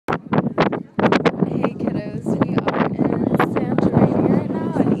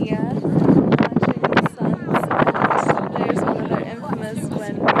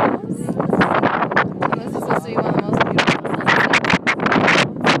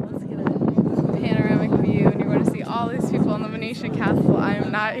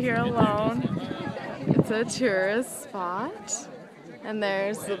a tourist spot. And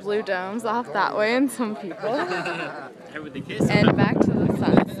there's the blue domes off that way and some people. And back to the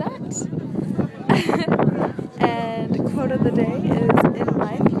sunset. And quote of the day is